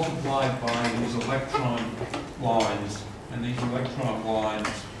get multiplied by these electron lines, and these electron lines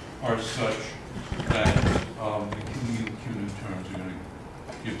are such that the q mu q nu terms are going to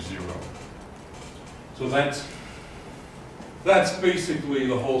give 0. So that's basically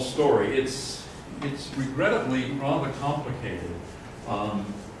the whole story. It's regrettably rather complicated.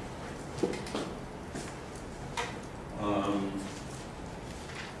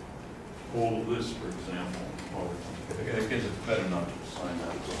 All of this, for example, I guess it's better not to assign that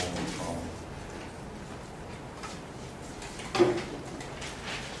as a whole new problem.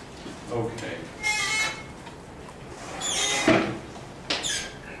 Okay.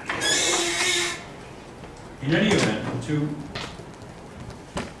 In any event, let's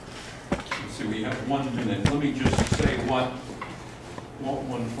see, we have 1 minute. Let me just say what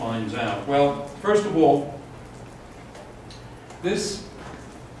one finds out. Well, first of all, this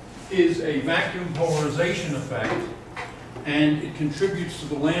is a vacuum polarization effect, and it contributes to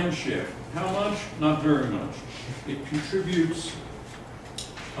the Lamb shift. How much? Not very much. It contributes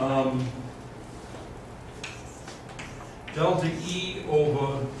delta E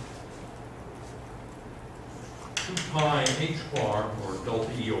over 2 pi h bar, or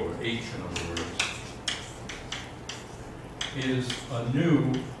delta E over h in other words, is a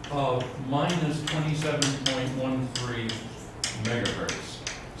nu of minus 27.13 megahertz.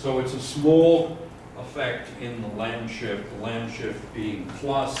 So it's a small effect in the Lamb shift being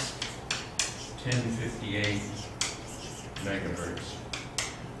plus 1058 megahertz.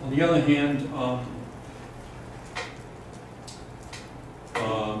 On the other hand,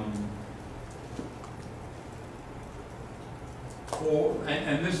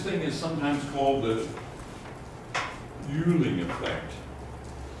 and this thing is sometimes called the Euling effect.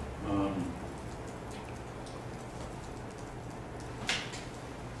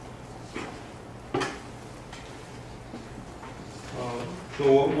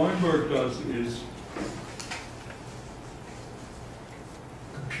 So what Weinberg does is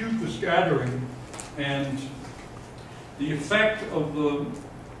compute the scattering, and the effect of the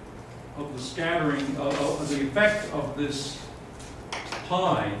scattering, the effect of this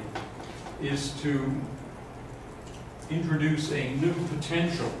pi is to introduce a new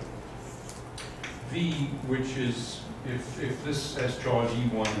potential, V, which is, if this has charge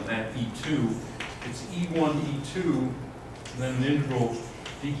E1 and that E2, it's E1, E2, then an integral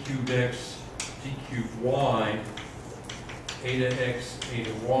d cubed x, d cubed y, eta x, eta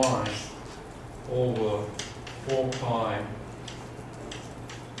y, over 4 pi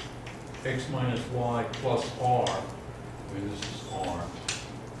x minus y plus r, where this is r.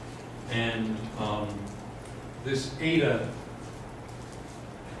 And this eta,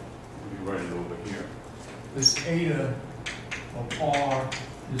 let me write it over here. This eta of r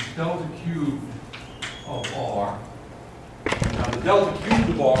is delta cubed of r. Now the delta cubed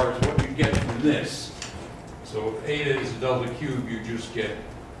of r is what you get from this. So if eta is a delta cube, you just get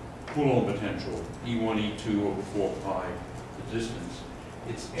Coulomb potential, E1, E2 over 4 pi, the distance.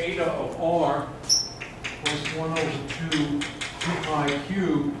 It's eta of r plus 1 over 2 pi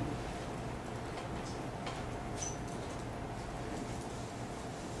cubed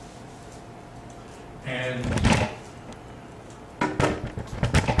and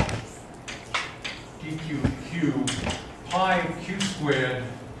d cubed q pi of q squared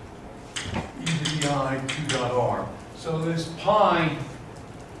e to the I 2 dot r. So this pi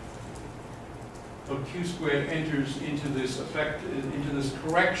of q squared enters into this effect, into this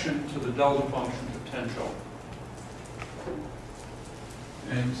correction to the delta function potential.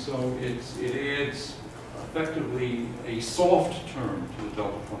 And so it adds effectively a soft term to the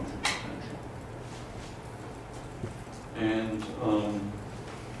delta function potential. And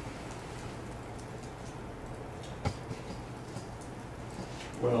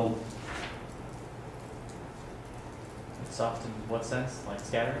well, Soft in what sense? Like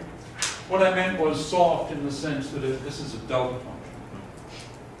scattering? what I meant was soft in the sense that this is a delta function.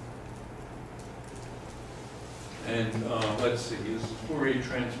 And let's see, this is Fourier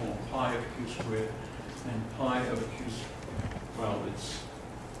transform pi of q squared and pi of q squared. Well, it's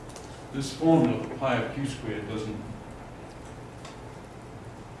this formula for pi of q squared doesn't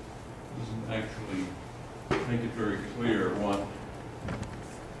actually make it very clear what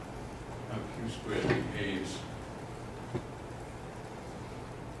how q squared behaves.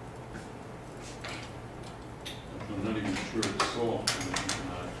 I'm not even sure it's soft.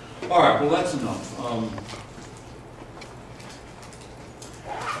 All right, well that's enough.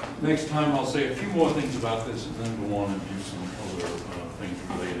 Next time I'll say a few more things about this and then go on and do some other things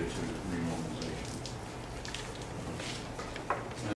related.